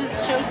 When does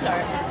the show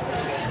start?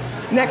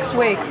 Next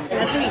week.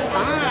 That's gonna be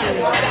fun.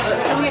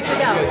 So we have to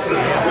go.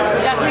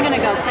 We're definitely gonna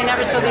go because I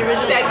never saw the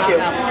original. Thank you.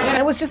 And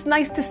it was just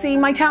nice to see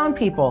my town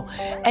people.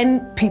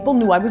 And people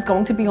knew I was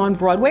going to be on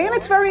Broadway, and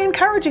it's very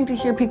encouraging to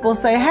hear people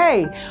say,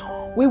 hey,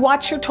 we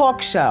watch your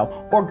talk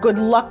show, or good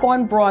luck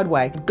on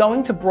Broadway.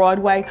 Going to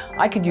Broadway,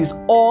 I could use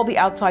all the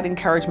outside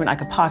encouragement I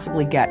could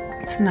possibly get.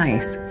 It's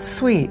nice, it's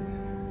sweet.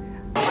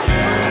 Good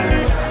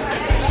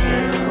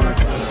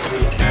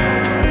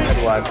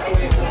luck.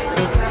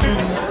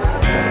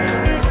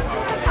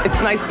 It's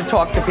nice to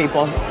talk to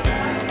people.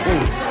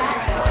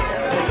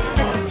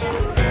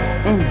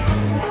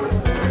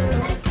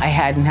 I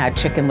hadn't had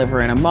chicken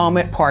liver in a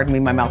moment. Pardon me,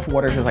 my mouth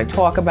waters as I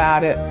talk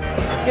about it.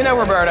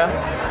 Roberta,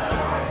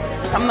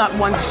 I'm not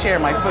one to share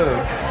my food.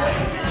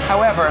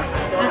 However,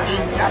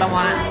 I don't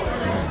want it.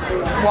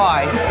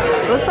 Why?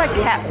 It looks like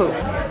cat poop.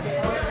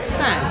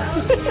 Thanks.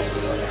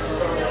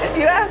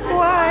 You asked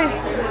why.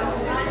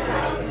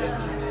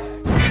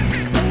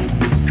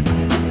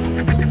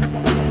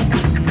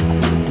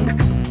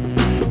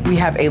 We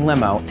have a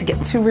limo to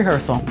get to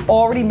rehearsal.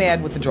 Already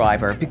mad with the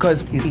driver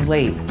because he's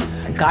late.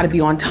 I gotta be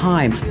on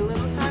time.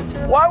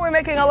 Why are we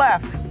making a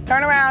left?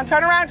 Turn around,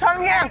 turn around,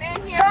 turn here.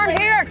 Turn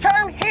here,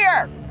 turn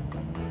here.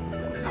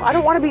 So I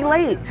don't want to be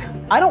late.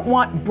 I don't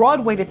want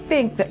Broadway to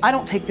think that I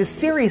don't take this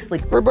seriously.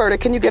 Roberta,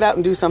 can you get out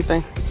and do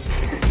something?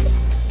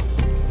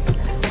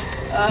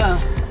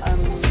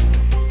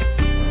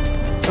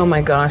 Oh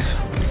my gosh,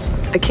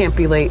 I can't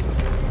be late.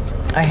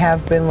 I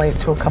have been late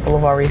to a couple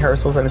of our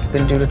rehearsals and it's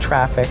been due to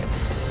traffic.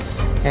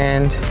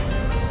 And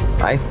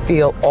I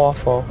feel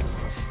awful.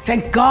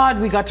 Thank God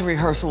we got to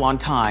rehearsal on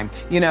time.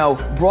 You know,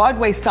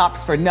 Broadway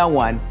stops for no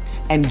one,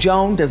 and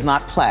Joan does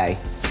not play.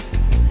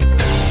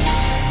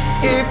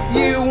 If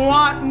you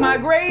want my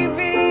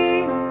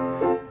gravy,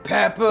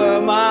 pepper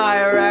my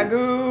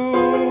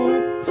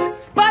ragu,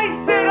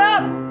 spice it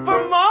up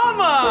for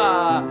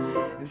Mama,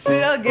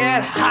 she'll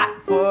get hot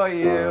for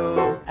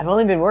you. I've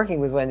only been working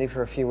with Wendy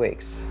for a few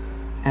weeks,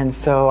 and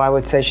so I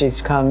would say she's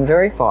come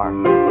very far.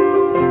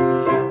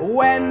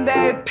 When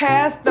they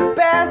pass the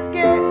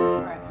basket.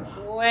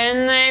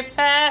 When they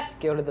pass.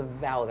 Go to the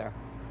vowel there.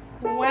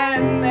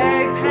 When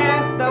they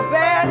pass the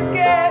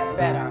basket.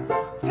 Better.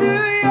 To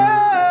you,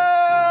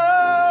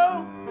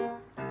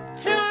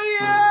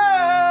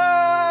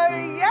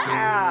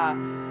 yeah.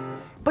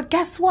 But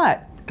guess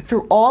what?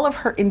 Through all of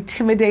her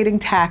intimidating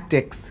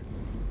tactics,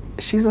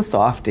 she's a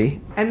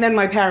softie. And then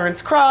my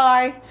parents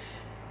cry.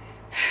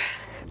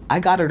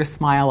 I got her to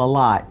smile a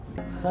lot.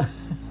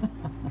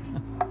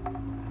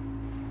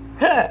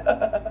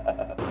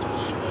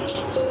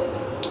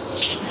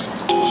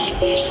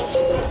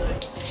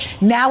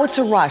 Now it's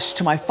a rush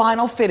to my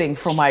final fitting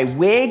for my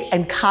wig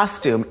and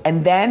costume,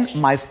 and then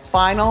my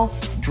final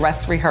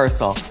dress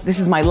rehearsal. This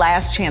is my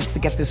last chance to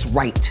get this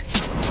right.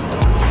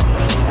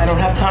 I don't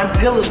have time to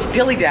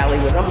dilly-dally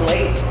with, I'm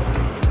late.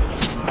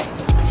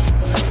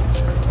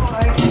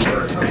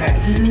 Okay.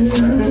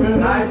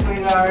 Hi,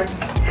 sweetheart.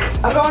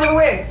 I'm going to the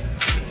wigs.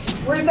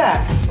 Where's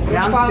that?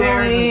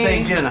 Downstairs in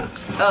St. Jenna.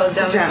 Oh,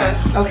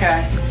 downstairs.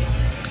 Okay.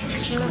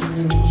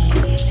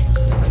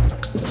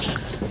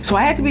 So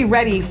I had to be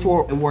ready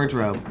for a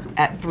wardrobe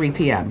at 3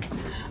 p.m.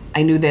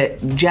 I knew that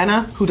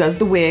Jenna, who does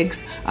the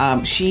wigs,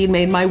 she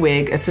made my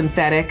wig a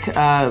synthetic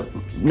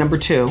number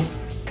 2.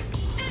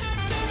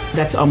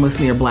 That's almost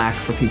near black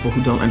for people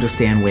who don't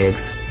understand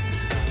wigs.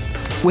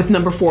 With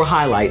number 4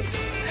 highlights.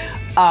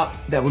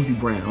 That would be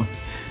brown.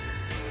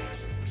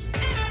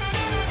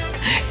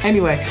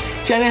 Anyway,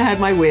 Jenna had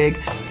my wig.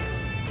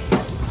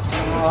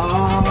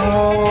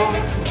 Oh,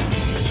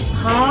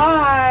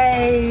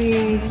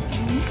 hi.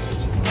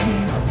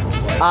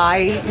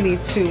 I need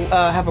to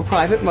have a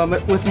private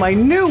moment with my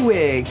new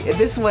wig.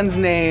 This one's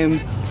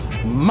named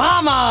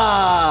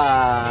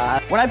Mama.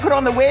 When I put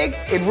on the wig,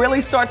 it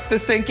really starts to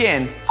sink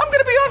in. I'm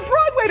gonna be on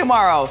Broadway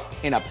tomorrow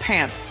in a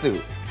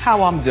pantsuit.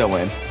 How I'm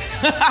doing.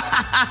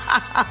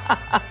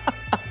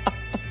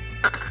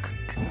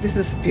 This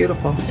is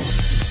beautiful.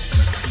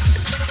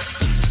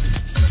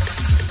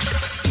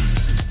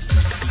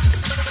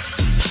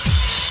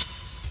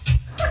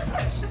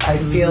 I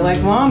feel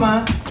like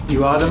Mama.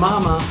 You are the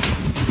Mama.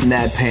 In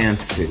that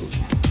pantsuit.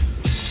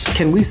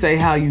 Can we say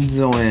how you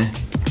doing?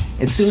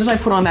 As soon as I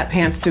put on that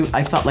pantsuit,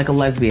 I felt like a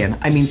lesbian.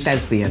 I mean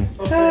thespian.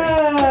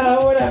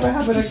 Whatever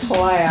happened to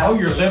class? Oh,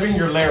 you're living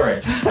your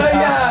lyric.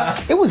 Yeah.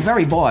 It was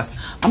very boss.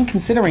 I'm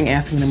considering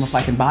asking them if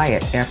I can buy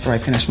it after I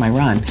finish my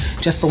run,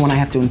 just for when I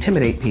have to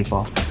intimidate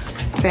people.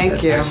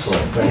 Thank you.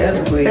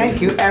 Yes, please.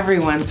 Thank you,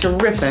 everyone.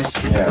 Terrific.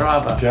 Yeah.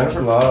 Bravo.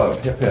 Jennifer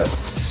Love, hip hip.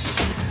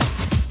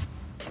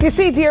 You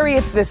see, dearie,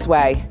 it's this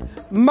way.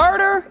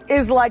 Murder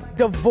is like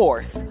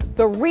divorce.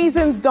 The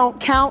reasons don't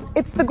count,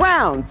 it's the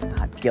grounds.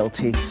 Not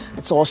guilty.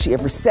 That's all she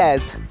ever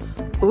says.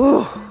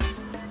 Ooh.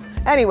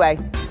 Anyway,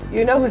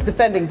 you know who's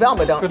defending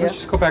Velma, don't you? Let's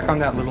just go back on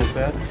that little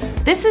bit.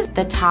 This is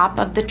the top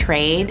of the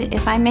trade,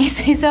 if I may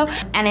say so,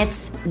 and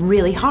it's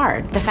really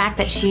hard. The fact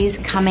that she's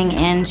coming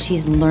in,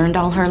 she's learned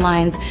all her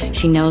lines,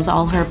 she knows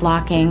all her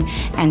blocking,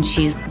 and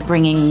she's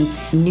bringing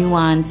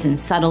nuance and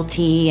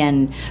subtlety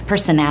and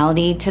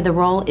personality to the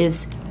role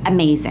is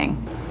amazing.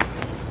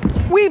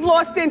 We've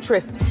lost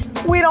interest.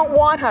 We don't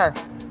want her.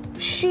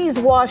 She's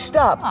washed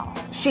up. Oh.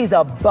 She's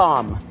a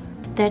bum.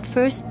 That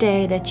first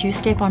day that you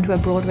step onto a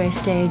Broadway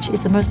stage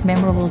is the most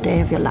memorable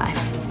day of your life.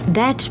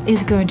 That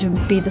is going to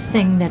be the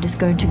thing that is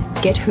going to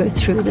get her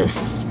through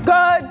this.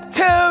 Good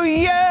to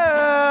you!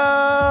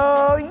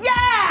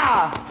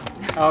 Yeah!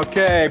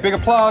 Okay, big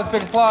applause,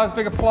 big applause,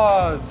 big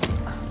applause.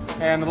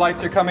 And the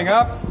lights are coming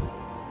up.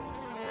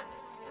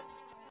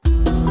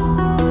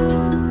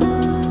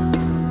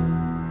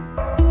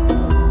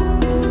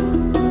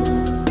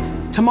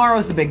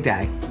 Tomorrow's the big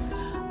day.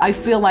 I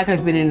feel like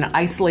I've been in an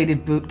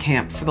isolated boot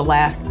camp for the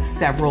last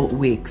several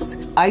weeks.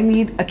 I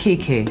need a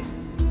kiki.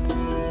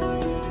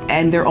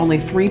 And there are only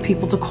 3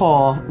 people to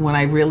call when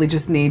I really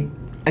just need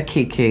a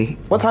kiki.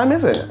 What time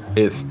is it?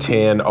 It's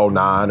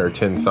 10:09 or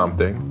 10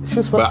 something.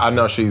 But I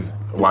know she's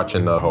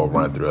watching the whole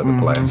run through of the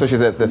play. So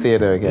she's at the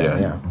theater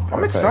again? Yeah.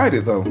 I'm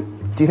excited though.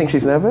 Do you think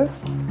she's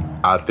nervous?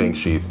 I think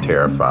she's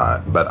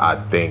terrified, but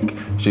I think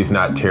she's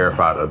not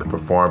terrified of the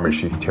performance,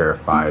 she's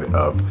terrified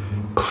of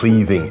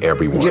pleasing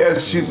everyone.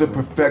 Yes, she's a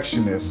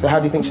perfectionist. So how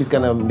do you think she's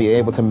gonna be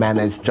able to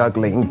manage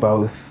juggling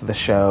both the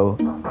show,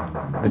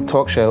 the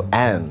talk show,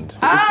 and...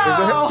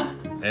 Oh!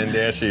 And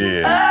there she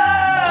is.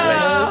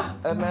 Oh!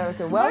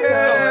 American, welcome.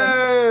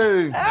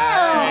 Hey!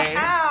 Ow!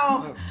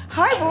 Ow!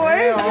 Hi,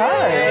 boys.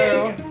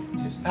 Hi.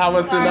 How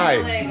was the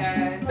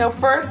night? Now,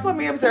 first, let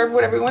me observe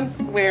what everyone's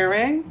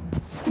wearing.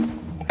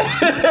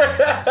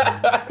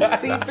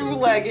 See-through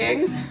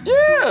leggings.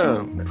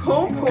 Yeah.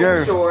 Poom-poom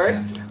Good.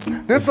 shorts.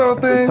 This whole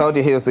I thing? told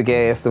you he was the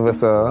gayest of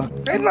us all.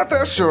 Ain't not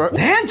that short.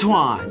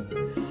 Antoine!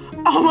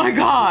 Oh my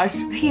gosh!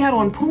 He had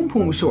on poom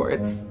poom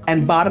shorts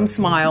and bottom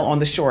smile on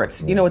the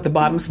shorts. You know what the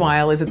bottom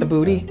smile is at the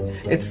booty?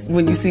 It's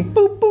when you see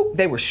boop boop,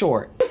 they were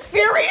short.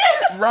 Serious?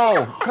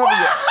 Bro, cover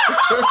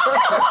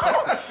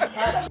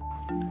your...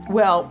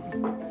 Well,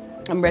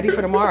 I'm ready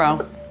for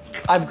tomorrow.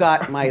 I've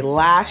got my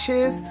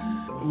lashes,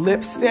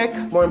 lipstick.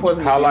 More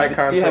importantly, Highlight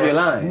do you have your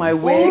line? My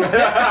wig.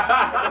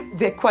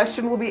 The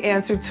question will be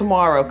answered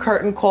tomorrow.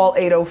 Curtain call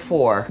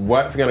 8:04.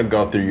 What's gonna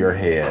go through your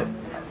head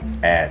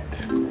at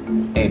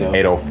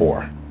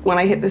 8:04? When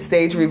I hit the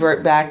stage,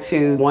 revert back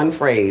to one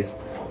phrase.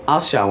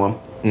 I'll show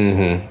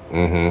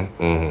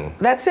them.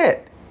 That's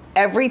it.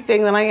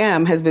 Everything that I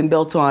am has been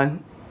built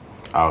on.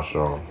 I'll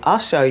show them. I'll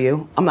show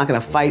you. I'm not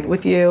gonna fight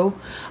with you.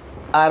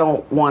 I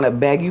don't want to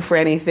beg you for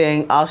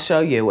anything. I'll show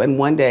you. And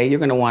one day you're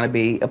going to want to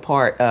be a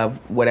part of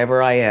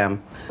whatever I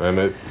am. And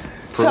it's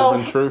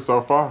proven true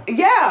so far.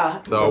 Yeah.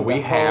 So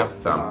we have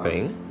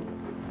something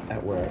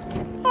at work.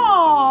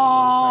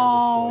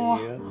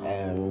 Oh.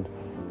 And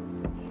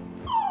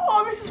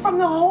Oh, this is from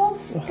the whole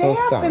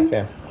staff.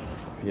 And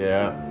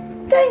yeah.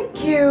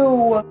 Thank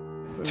you.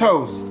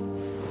 Toast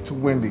to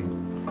Wendy.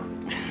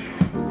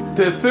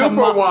 To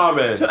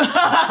Superwoman.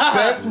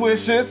 Best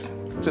wishes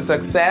to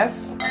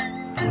success.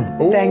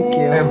 Thank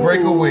you. And break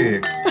a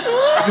wig.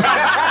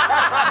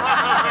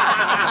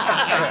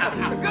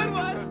 Good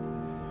one.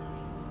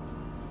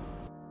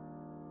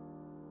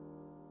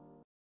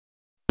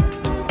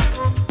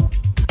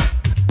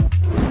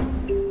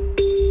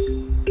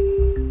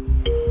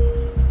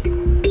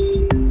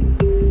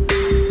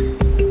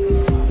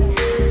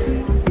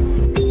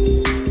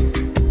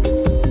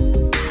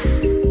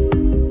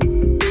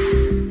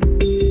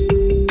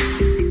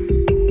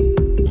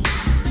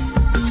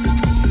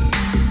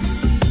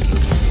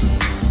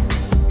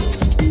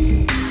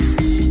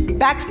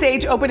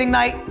 Backstage opening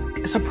night,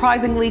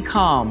 surprisingly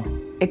calm,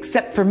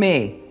 except for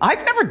me.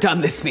 I've never done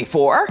this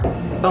before.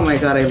 Oh my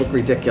God, I look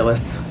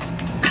ridiculous.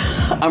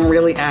 I'm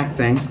really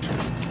acting.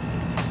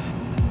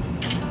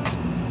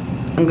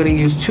 I'm gonna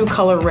use 2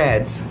 color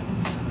reds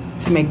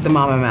to make the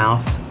mama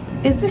mouth.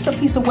 Is this a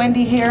piece of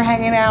Wendy hair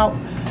hanging out?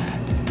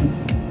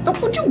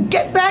 Would you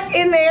get back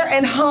in there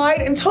and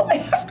hide until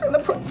after the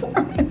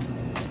performance?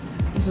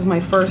 This is my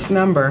first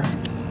number,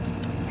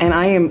 and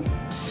I am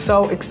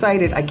so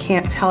excited, I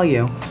can't tell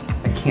you.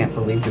 I can't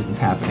believe this is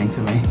happening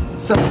to me.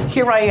 So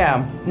here I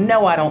am.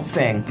 No, I don't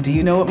sing. Do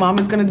you know what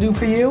Mama's gonna do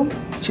for you?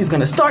 She's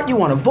gonna start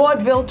you on a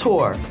vaudeville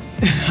tour.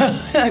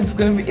 It's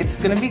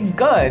gonna be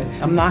good.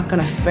 I'm not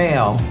gonna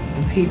fail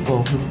the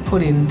people who've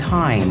put in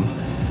time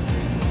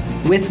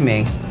with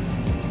me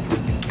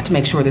to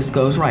make sure this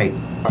goes right.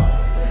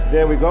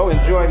 there we go.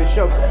 Enjoy the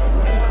show.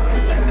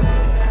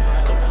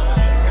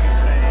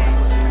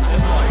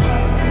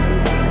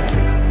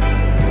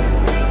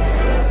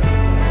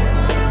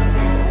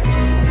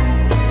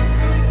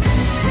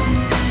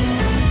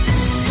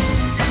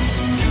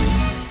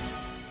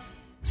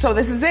 So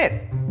this is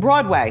it,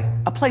 Broadway,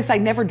 a place I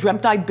never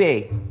dreamt I'd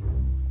be.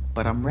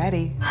 But I'm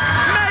ready.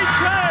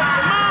 Matron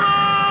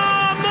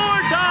Mama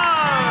Morton!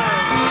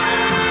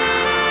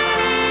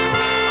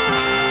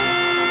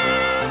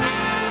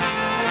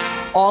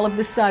 All of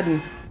a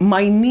sudden,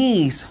 my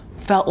knees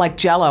felt like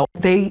Jell-O.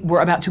 They were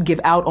about to give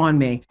out on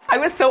me. I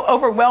was so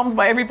overwhelmed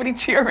by everybody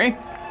cheering.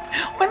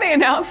 When they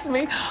announced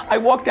me, I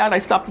walked out, I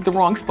stopped at the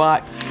wrong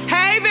spot.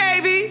 Hey,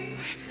 baby!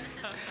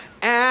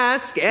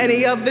 Ask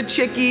any of the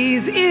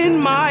chickies in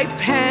my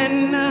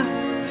pen.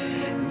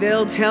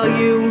 They'll tell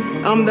you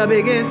I'm the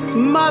biggest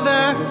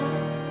mother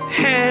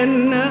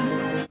hen.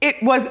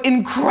 It was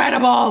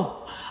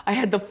incredible. I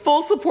had the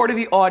full support of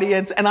the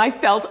audience and I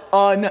felt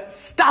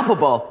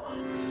unstoppable.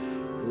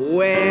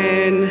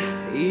 When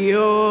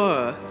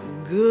you're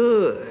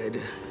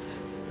good.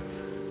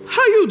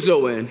 How you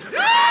doing?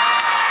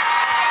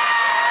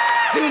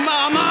 To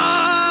mama.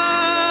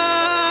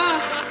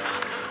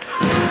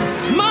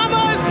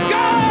 Mama's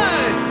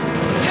good.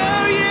 To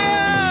you.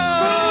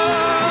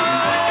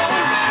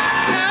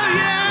 Tell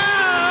you.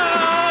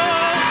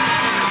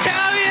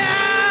 Tell you.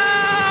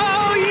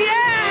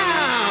 Yeah.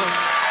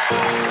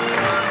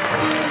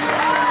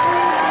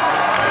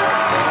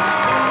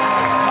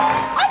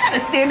 I got a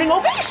standing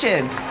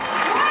ovation.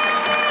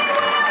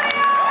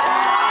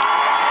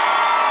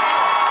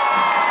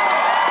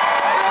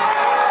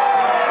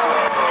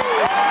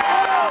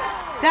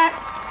 That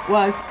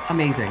was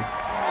amazing.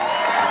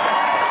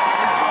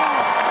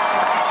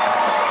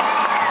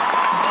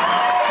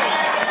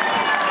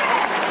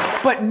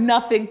 But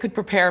nothing could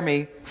prepare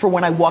me for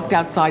when I walked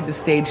outside the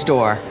stage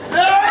door.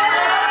 Thank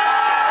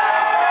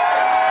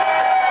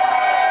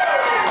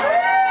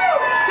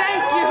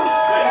you.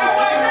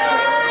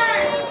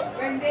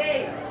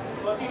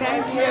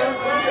 Thank you.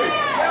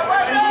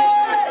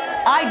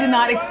 I did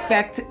not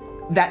expect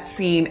that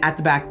scene at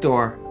the back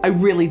door. I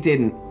really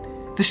didn't.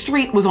 The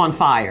street was on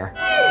fire.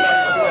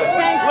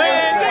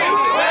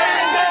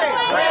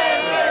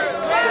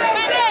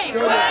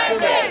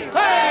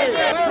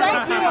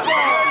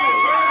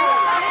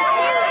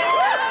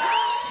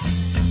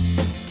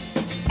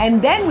 And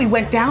then we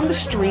went down the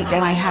street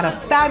and I had a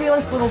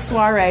fabulous little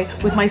soiree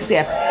with my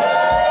staff.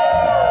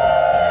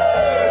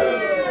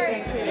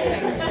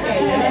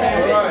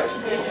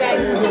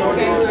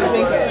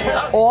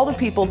 All the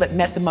people that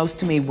meant the most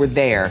to me were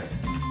there,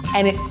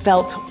 and it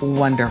felt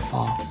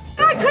wonderful.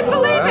 I couldn't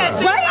believe it,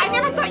 right? I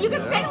never thought you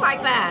could sing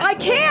like that. I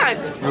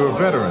can't. You're a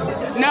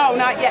veteran. No,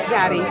 not yet,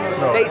 Daddy.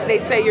 No. They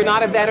say you're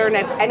not a veteran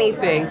at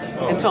anything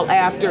until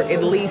after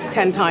at least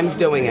 10 times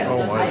doing it.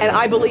 And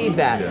I believe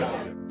that.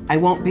 I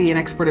won't be an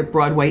expert at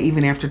Broadway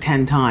even after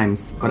 10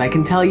 times, but I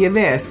can tell you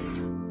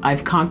this,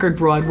 I've conquered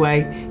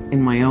Broadway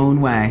in my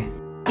own way.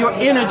 Your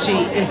energy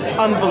is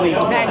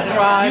unbelievable. Thanks,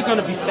 Roz. You're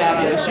gonna be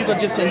fabulous. You're gonna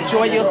just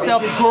enjoy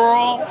yourself,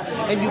 girl.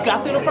 And you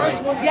got through the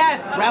first one?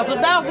 Yes. Razzle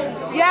dazzle.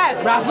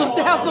 Yes. Razzle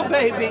dazzle,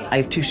 baby. I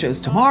have 2 shows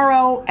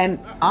tomorrow, and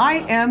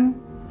I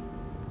am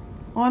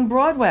on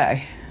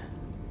Broadway.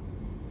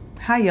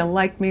 How you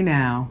like me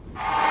now?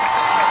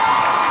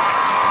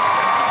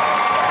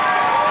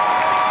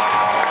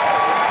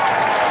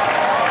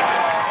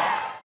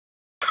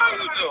 How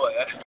you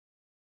doing?